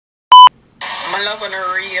I love on a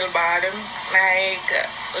real bad. Like,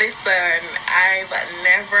 listen, I've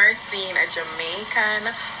never seen a Jamaican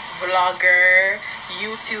vlogger,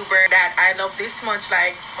 YouTuber that I love this much.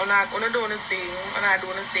 Like, I'm not doing a thing.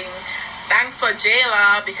 Thanks for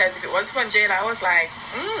Jayla, because if it was for Jayla, I was like,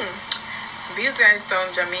 these guys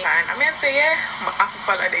sound Jamaican. I mean, say, yeah, I have to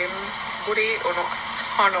follow them. Good day or not?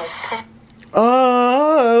 Turn up.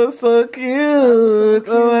 Oh, so cute.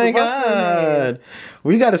 Oh my god.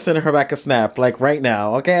 We gotta send her back a snap, like right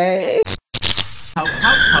now, okay? Ho,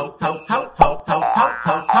 ho, ho, ho, ho, ho, ho, ho,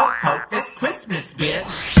 ho, ho, ho. It's Christmas,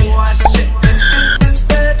 bitch. Oh, shit, it's Christmas,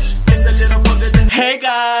 bitch. It's a little more than... Hey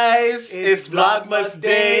guys, it's Vlogmas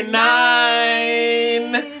Day 9.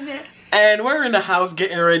 And we're in the house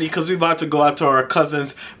getting ready because we're about to go out to our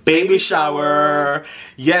cousin's baby shower.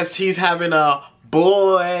 Yes, he's having a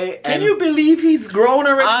boy. Can you believe he's grown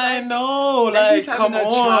already? I know, like, come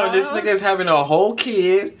on. This nigga's having a whole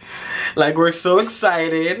kid. Like, we're so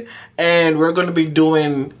excited. And we're going to be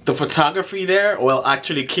doing the photography there. Well,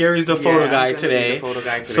 actually, Carrie's the photo guy today.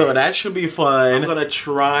 So that should be fun. I'm going to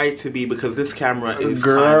try to be, because this camera is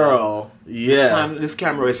this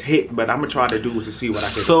camera is hit, but I'm going to try to do to see what I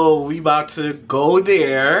can do. So we about to go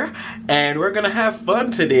there. And we're going to have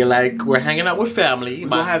fun today. Like, we're hanging out with family. We're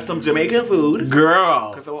going to have some Jamaican food.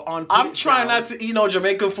 Girl. I'm trying not to eat no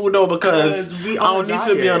Jamaican food, though, because I don't need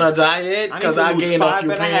to be on a diet. Because I gained a few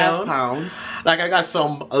pounds. Like, I got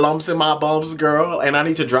some lumps in my bumps, girl, and I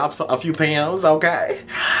need to drop a few pounds, okay?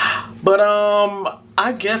 But,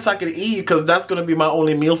 I guess I could eat, because that's going to be my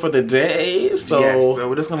only meal for the day, so... Yes, so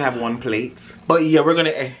we're just going to have one plate. But, yeah, we're going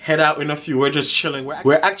to head out in a few. We're just chilling.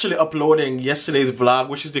 We're actually uploading yesterday's vlog,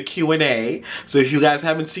 which is the Q&A. So, if you guys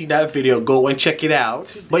haven't seen that video, go and check it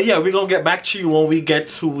out. But, yeah, we're going to get back to you when we get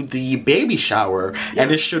to the baby shower. Yeah.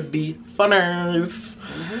 And it should be funners.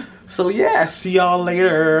 So, yeah, see y'all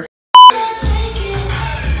later.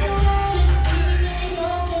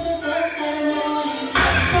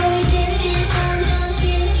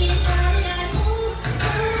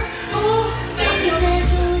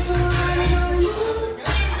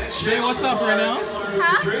 Say what's up right now?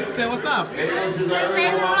 Huh? Say what's up. Say the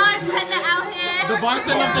bartender out here. The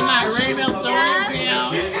bartender of the night, Raymond, 30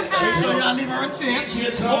 pounds. Make sure y'all leave her a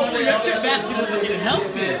tip. Hopefully your tip basket doesn't get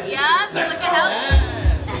healthy. Yeah, look at healthy.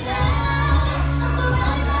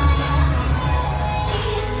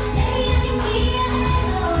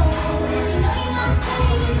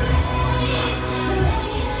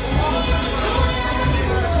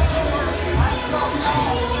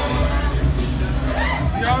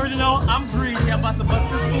 I'm greedy. I'm about to bust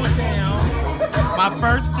this food down. My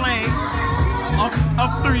first plate of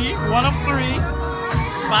 3. 1 of 3.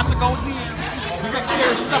 About to go in. You got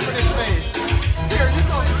Carrie stuff in his face. Here, you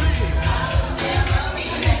go greedy.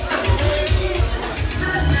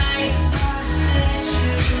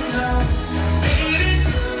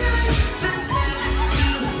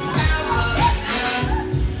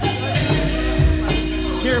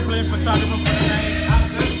 Carrie playing photographer for the night.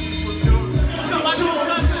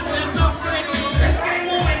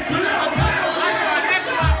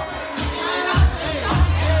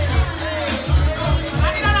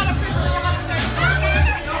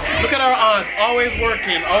 Look at our aunt, always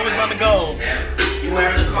working, always on the go.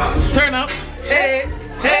 Turn up. Hey,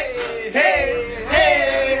 hey, hey,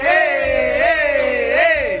 hey, hey,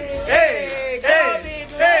 hey, hey,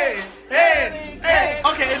 hey, hey, hey.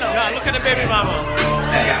 Okay, no, look at the baby mama.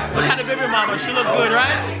 Look at the baby mama. She look good,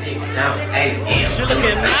 right? She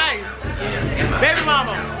looking nice. Baby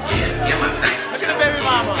mama. Look at the baby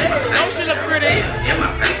mama. Don't she look pretty?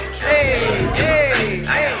 Hey, hey,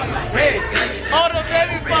 hey, hey. Oh, the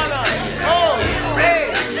baby mama. Oh,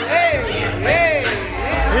 hey, hey, hey.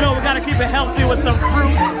 You know, we gotta keep it healthy with some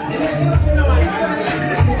fruit.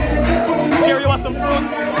 Here, you want some fruit?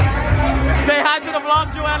 Say hi to the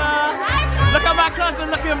vlog, Joanna. Look at my cousin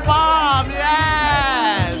looking bomb.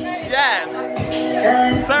 Yes, yes.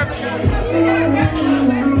 Serve it.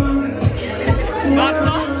 Want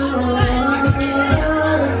some?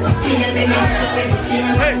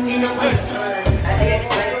 Hey,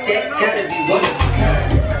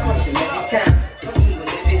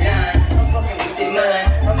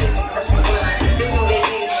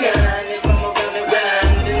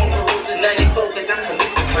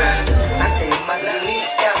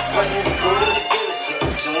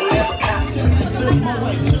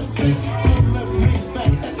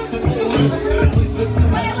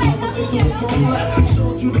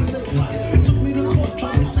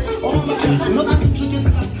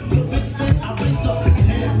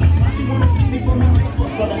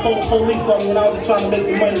 Police on me when I was just trying to make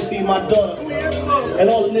some money to feed my daughter. and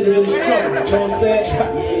all the niggas in the struggle. You know what I'm saying?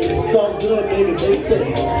 It's all good, baby.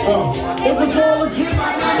 It was all a dream.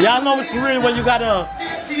 Y'all know it's real when you gotta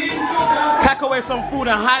pack away some food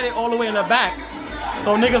and hide it all the way in the back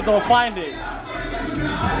so niggas don't find it.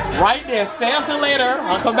 Right there, stay until later.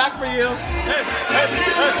 I'll come back for you.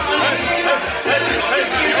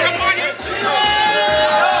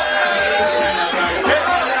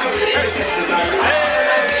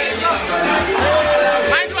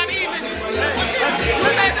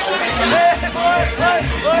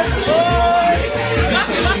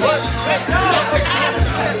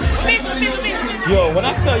 Yo, when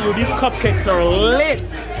I tell you these cupcakes are lit.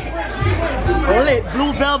 Lit.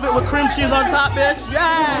 Blue velvet with cream cheese on top, bitch.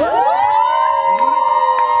 Yeah!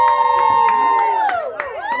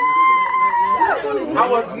 I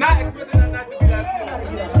was not expecting that not to be that small.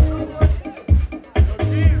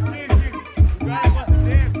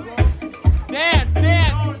 Dance, dance!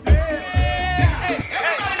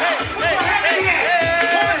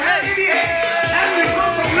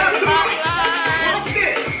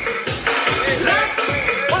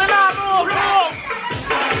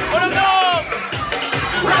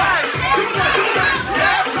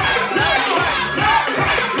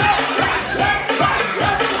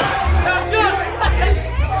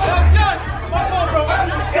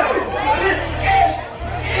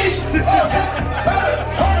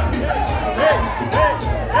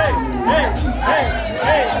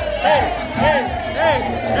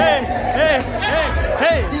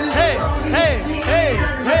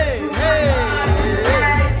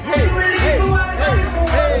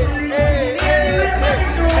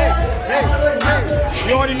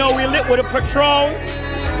 You already know we lit with a Patron,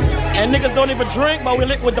 and niggas don't even drink, but we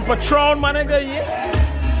lit with the Patron, my nigga. Yeah.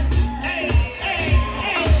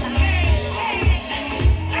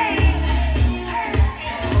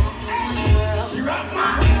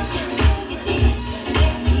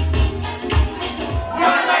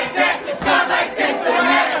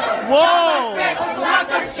 Whoa!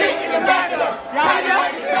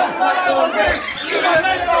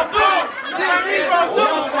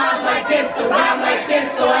 Rhyme like this, to rhyme like this,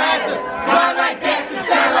 so I had to rhyme like that, to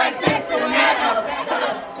shine like this, so I had to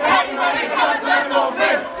happy money colors left on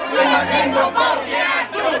wrist, so my dreams are both, yeah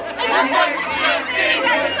I do, and I'm like,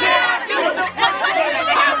 yeah I do,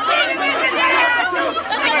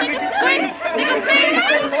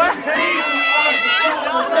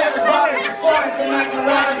 in my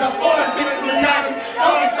garage, I'm foreign, bitches monogamous,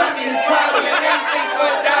 told me something to swallow, and everything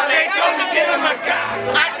goes down, they told me get on my God,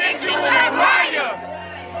 I think you were a liar.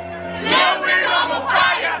 Love it on the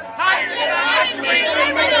fire. I said I like to be the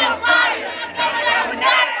middle of fire.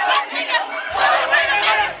 Wait a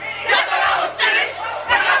minute. Y'all thought I was finished.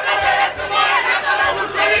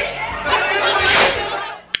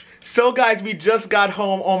 So guys, we just got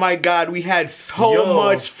home. Oh my god, we had so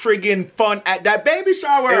much friggin' fun at that baby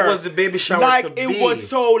shower. It was the baby shower. Like it was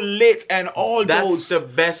so lit, and all those the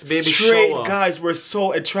best baby straight shower. Guys were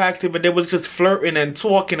so attractive, and they was just flirting and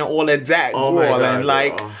talking and all of that. Oh my god, and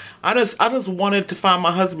like I just wanted to find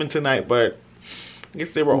my husband tonight, but I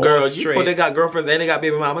guess they were all straight. You know they got girlfriends and they got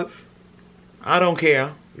baby mamas? I don't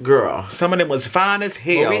care. Girl. Some of them was fine as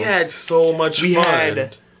hell. But we had so much fun. We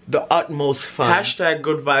had the utmost fun. Hashtag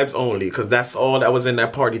good vibes only, because that's all that was in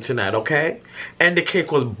that party tonight, okay? And the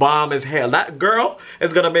cake was bomb as hell. That girl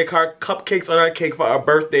is going to make her cupcakes on her cake for our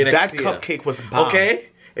birthday next year. That cupcake was bomb. Okay?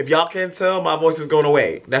 If y'all can't tell, my voice is going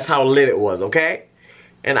away. That's how lit it was, okay?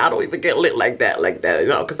 And I don't even get lit like that, you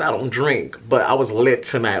know, because I don't drink. But I was lit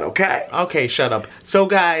tonight, okay? Okay, shut up. So,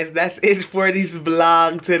 guys, that's it for this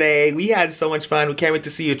vlog today. We had so much fun. We can't wait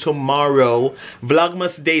to see you tomorrow.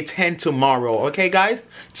 Vlogmas Day 10 tomorrow. Okay, guys?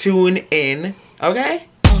 Tune in. Okay?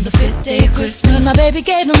 On the 5th day of Christmas, my baby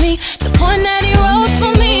gave to me the point that he wrote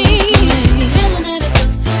for me. Feeling that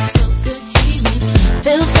it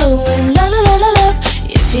feels so in love.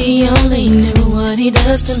 If he only knew what he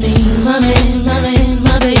does to me, my man,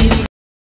 my baby.